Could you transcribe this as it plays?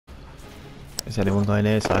Is anyone going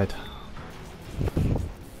A side?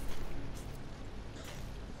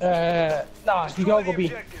 Nah, you gotta go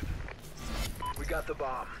B. We got the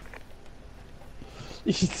bomb.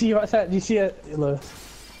 You should see what's that. Do you see it, Lewis?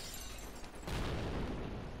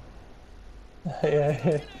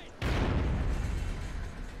 Yeah.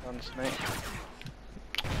 On snake.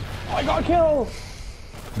 Oh, I got a kill!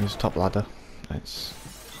 Who's top ladder? Nice.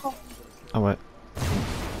 Oh wait.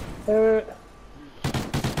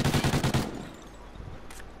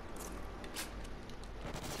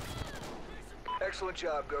 Excellent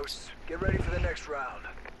job, Ghosts. Get ready for the next round.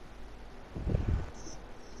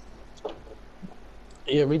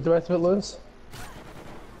 Yeah, read the rest of it, Lewis.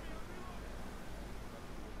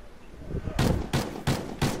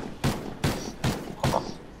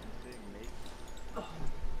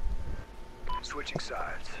 Switching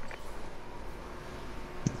sides.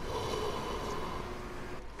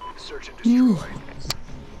 Search and destroy.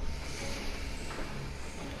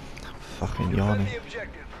 Fucking yawning. Defend the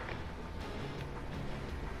objective.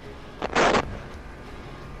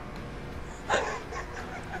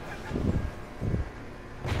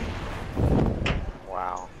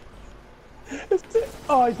 Wow.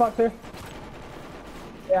 Oh, he's back there.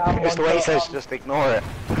 Yeah, I'm Just the way he says, just ignore it.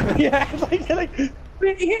 Yeah, he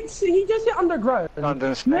just hit underground.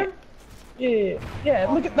 London snake. Yeah.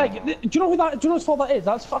 Look at like, do you know who that? Do you know whose fault that is?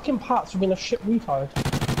 That's fucking Pat's for being a shit retard.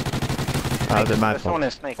 How did my There's someone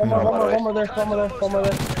fault? in snake. One more there.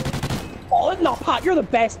 Oh no, Pat, you're the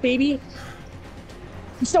best, baby.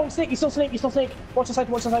 He's still snake. Watch the side.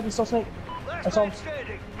 He's still snake. I saw him.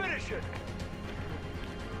 Standing. Finish it.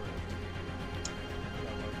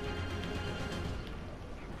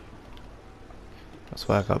 That's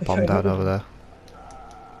why I got bombed down over there.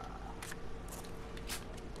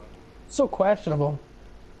 So questionable.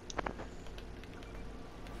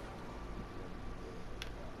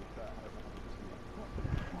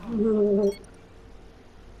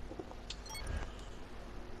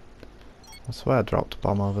 I swear I dropped a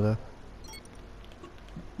bomb over there.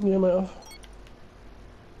 Yeah, might have.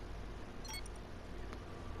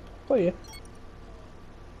 Oh yeah.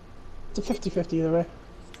 It's a 50-50 either way.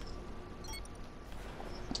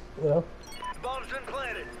 Yeah. Bomb's been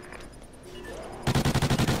planted.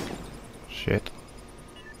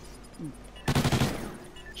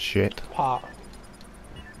 Shit. Pot.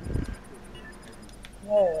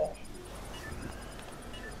 Yeah.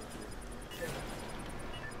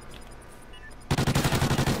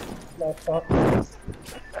 No fuck.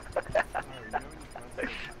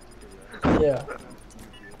 Yeah.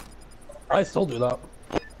 I still do that.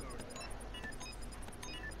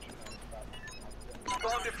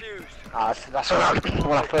 Bomb defused. That's when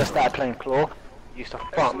I first started playing Claw. It used to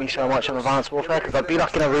fuck me so much on Advanced Warfare because I'd be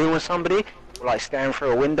like in a room with somebody, or like staring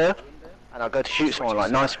through a window, and I'd go to shoot someone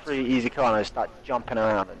like nice, free, easy kill, and I'd start jumping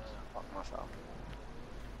around and just fuck myself.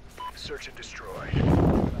 Search and destroy.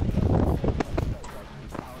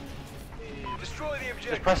 Destroy the Just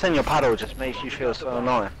objective. pressing your paddle just makes you feel so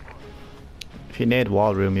annoying. If you need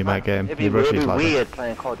wall room, you might get him. It'd He be rushes really ladder. weird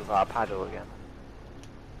playing COD without a paddle again.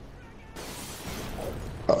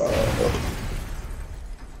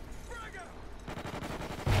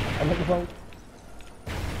 I'm looking for him.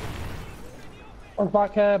 Or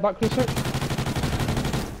back research.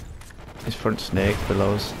 His front snake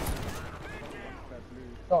below us.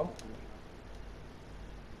 Got him.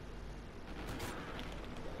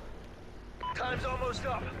 Time's almost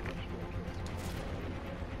up.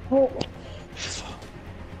 Oh.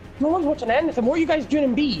 No one's watching anything. What are you guys doing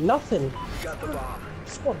in B? Nothing. Got the bomb.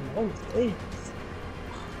 What's going on today?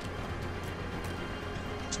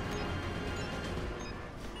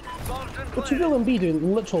 Bomb's been What's you planted. doing in B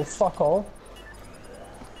doing? Literal fuck all.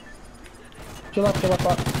 To your left,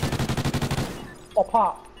 Pat. Oh,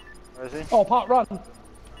 Pat. Where is he? Oh, Pat, run.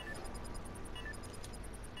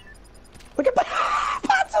 Look at that.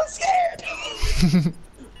 Pat's so scared.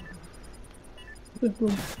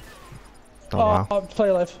 Oh wow. Play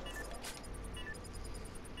alive.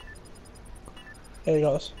 Yeah, you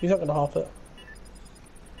got this. He's not gonna half it.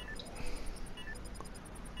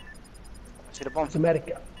 See the bomb? It's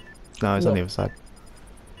America. No, he's on No. the other side.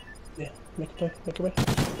 Yeah, make it away.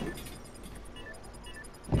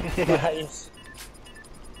 Nice.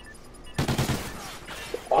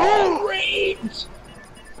 Oh, range!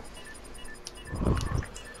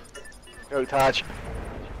 Go touch.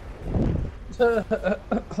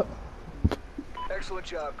 Excellent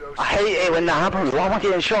job, Ghost. I hate it when that happens. Why am I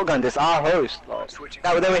getting shotgun? This our host. Like, Switching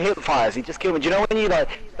that they were hip fires. He just killed me. Do you know when you like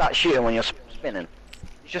start shooting when you're spinning?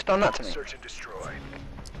 He's just done that to me. Search and destroy.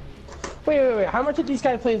 Wait. How much did these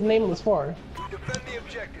guys play as Nameless for? Defend the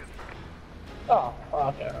objective. Oh,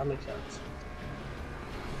 okay, that makes sense.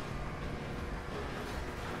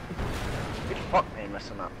 Good fuck me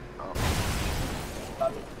messing up. Oh.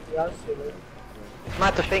 Yeah, I see it. It's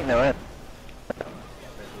mad to think though, isn't it?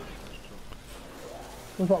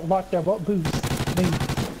 We've got back there, what booze? Booze.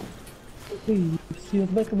 Booze. See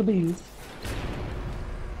what's back of the booze.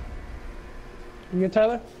 You good,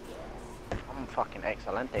 Tyler? I'm fucking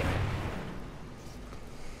excellent, mate.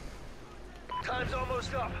 Time's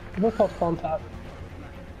almost up. We'll call contact.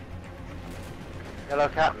 Yellow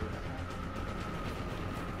cat.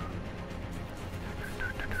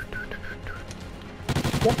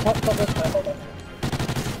 Yep, top this time.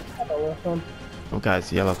 Oh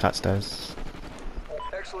guys, yellow cat stairs.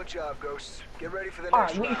 Excellent job, Ghosts. Get ready for the Alright,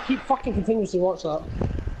 next you need to round. keep fucking continuously watch that.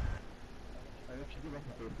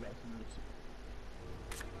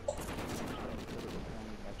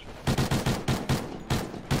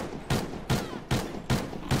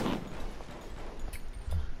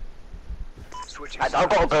 Switching I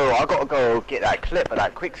gotta go get that clip of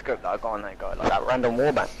that quick scope that I got on that guy, like that random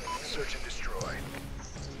warband. Search and destroy.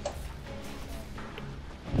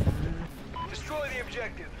 Destroy the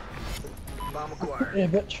objective. Bomb acquired. Yeah,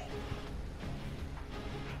 bitch.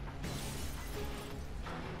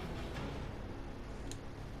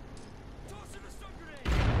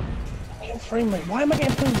 Getting frame rate. Why am I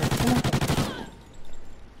getting frame rate?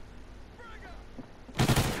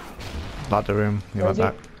 Ladder room, you Where went is he?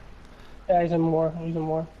 back. Yeah, he's in more. He's in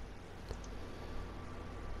more.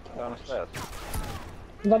 Down the stairs.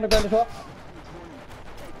 He's underground as well.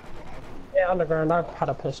 Yeah, underground. I've had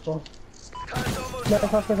a pistol. Time's almost Metal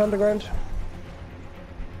up. Crossing's underground.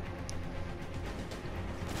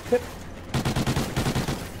 Yep.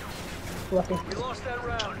 Lucky. We lost that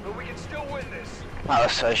round, but we can still win this. That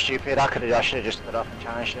was so stupid. I should have just stood up and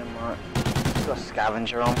challenged him. Like, he's got a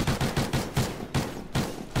scavenger on.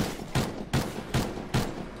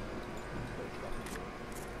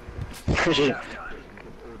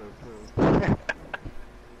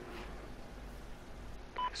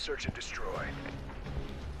 Search and destroy.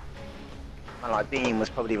 And like Beam was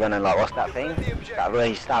probably running like, what's that thing? That where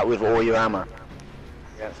you start with all your ammo.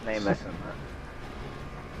 Against nameless and that.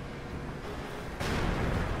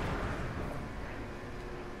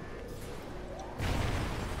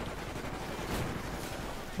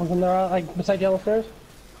 Wasn't there, like, beside yellow stairs?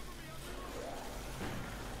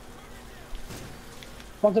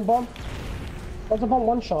 One's in bomb. One's in bomb,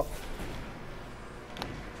 one shot.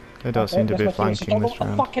 They don't seem to be That's my team. flanking So this what the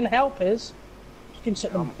round. fucking help is? You can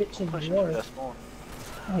sit them bitches in Pushing the through water. the spawn.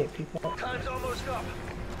 I hate people. Time's almost up.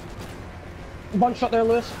 One shot there,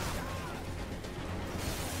 Lewis.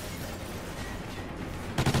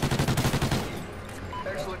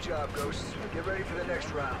 Excellent job, Ghosts. Get ready for the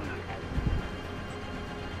next round.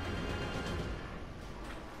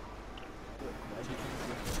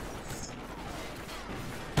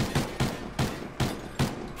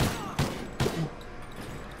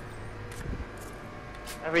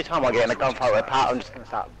 Every time I get in a gunfight with Pat, I'm just gonna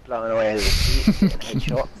start blowing away his feet and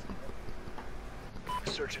headshot.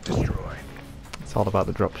 Search and destroy. It's all about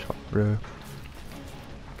the drop shot, bro.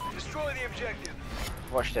 Destroy the objective.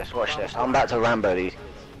 Watch this, watch this. I'm about to Rambo these kids.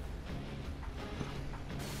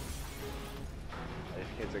 These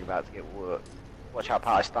kids are about to get worked. Watch how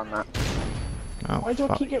Pat I stun that. Oh, Why do I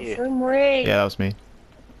fuck. keep getting you. frame rate? Yeah, that was me.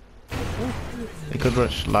 They could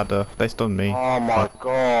rush ladder. They stunned me. Oh my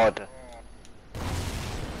god.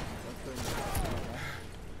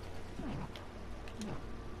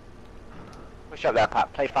 Push up there,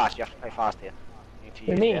 Pat. Play fast. You have to play fast here. You need to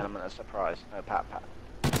use Me? the element of surprise. No, Pat.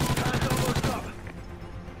 Time's almost up.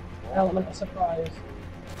 Element of surprise.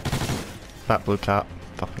 That blue cat.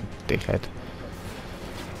 Fucking dickhead.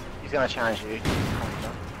 He's gonna challenge you.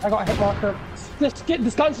 I got a hit marker. This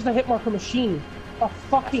gun's just a hit marker machine. I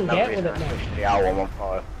fucking No get reason with it I now. switched to the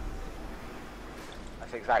L115.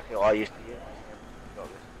 That's exactly what I used to use. Got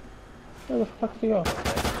this. Where the fuck do you go?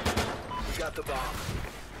 We got the bomb.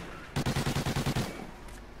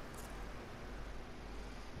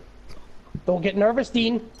 Don't get nervous,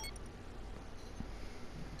 Dean.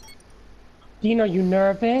 Dean, are you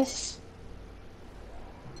nervous?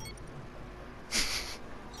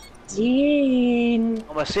 Dean!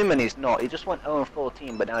 I'm assuming he's not. He just went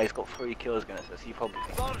 0-14, but now he's got 3 kills against us. He probably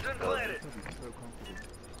thinks Bomb's been planted.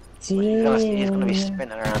 he's gonna be Dean!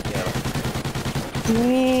 spinning around here.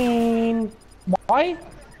 Dean! Why?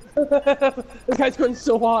 This guy's going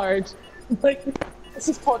so hard. Like, this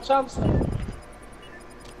is pot champs.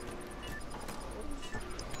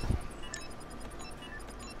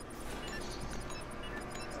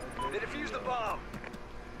 They defused the bomb.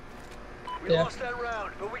 We Yeah. lost that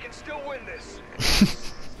round, but we can still win this.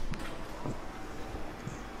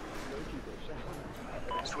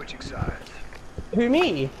 Switching sides. Who,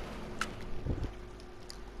 me?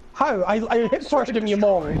 How? I hit first him, you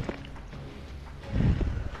mong.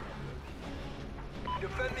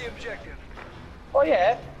 Defend the objective. Oh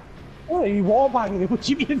yeah? Oh, you wallbanging me. What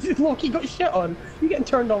do you mean? Look, you got shit on. You getting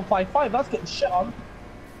turned on 5-5, that's getting shit on.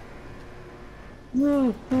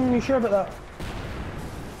 You sure about that?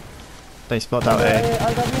 They spot out A.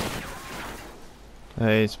 I got you.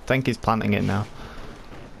 I think he's planting it now.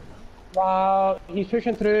 Wow, he's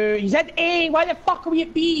pushing through. He's at A, why the fuck are we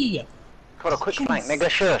at B? Got a quick flank, nigga,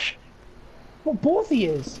 shush. Well, both he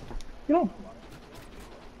is. You know.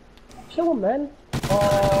 Kill him, man.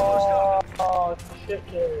 Oh shit,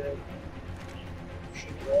 kid.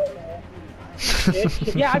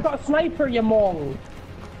 Shit. Yeah, I got a sniper, you mong.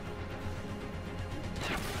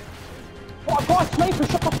 Oh, I got a sniper,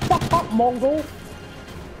 shut the fuck up, Mongol.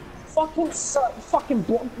 Fucking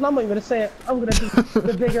block. I'm not even gonna say it. I'm gonna be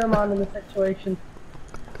the bigger man in the situation.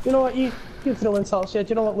 You know what, you throw insults, yeah, do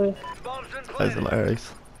you know what, Lou? That's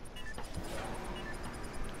hilarious.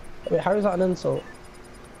 Wait, how is that an insult?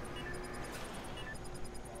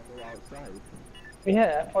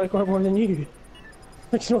 Yeah, I got more than you.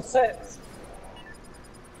 Makes no sense.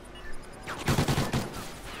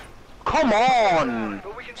 Come on!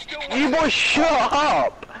 But we can still You win. boys shut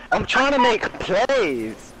up! I'm trying to make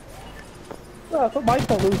plays! Well, I thought my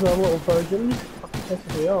fault losing a little version. Fucking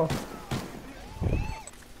pissing me off.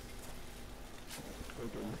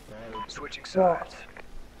 Switching What? sides.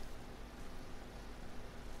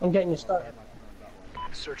 I'm getting you started.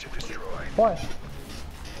 Search and destroy. Why?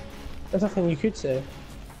 There's nothing you could say.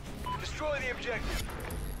 Destroy the objective.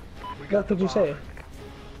 We What got the could you bomb. say?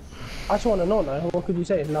 I just want to know now. What could you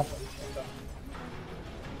say? Nothing.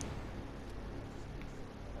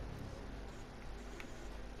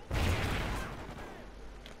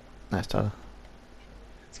 Nice, Tyler.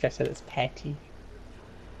 This guy said it's petty.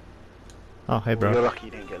 Oh, hey, You're bro. lucky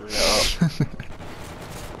you didn't get lit up.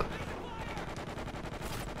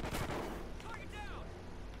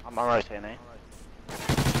 I'm rotating, eh?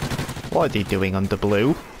 What are they doing under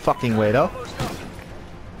blue? Fucking weirdo. Almost up.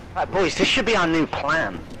 Right, boys, this should be our new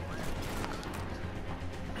plan.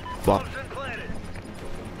 What? Bombs been planted.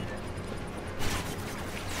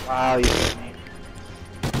 Wow, you hit me.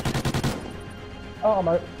 Oh, I'm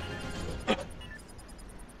out.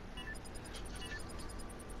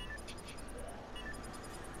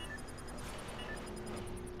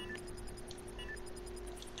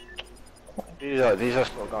 These are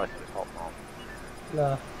still guys to the top now.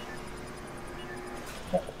 Nah.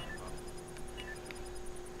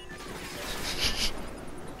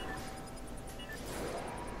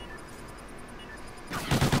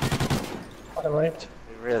 I'm raped.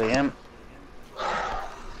 They really am.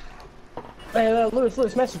 Hey,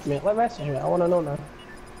 Lewis, message me. Message me. I want to know now.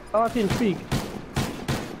 I'm actually intrigued.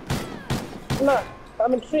 No,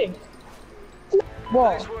 I'm intrigued.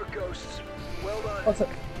 What? Nice work, ghosts. Well done. What's it?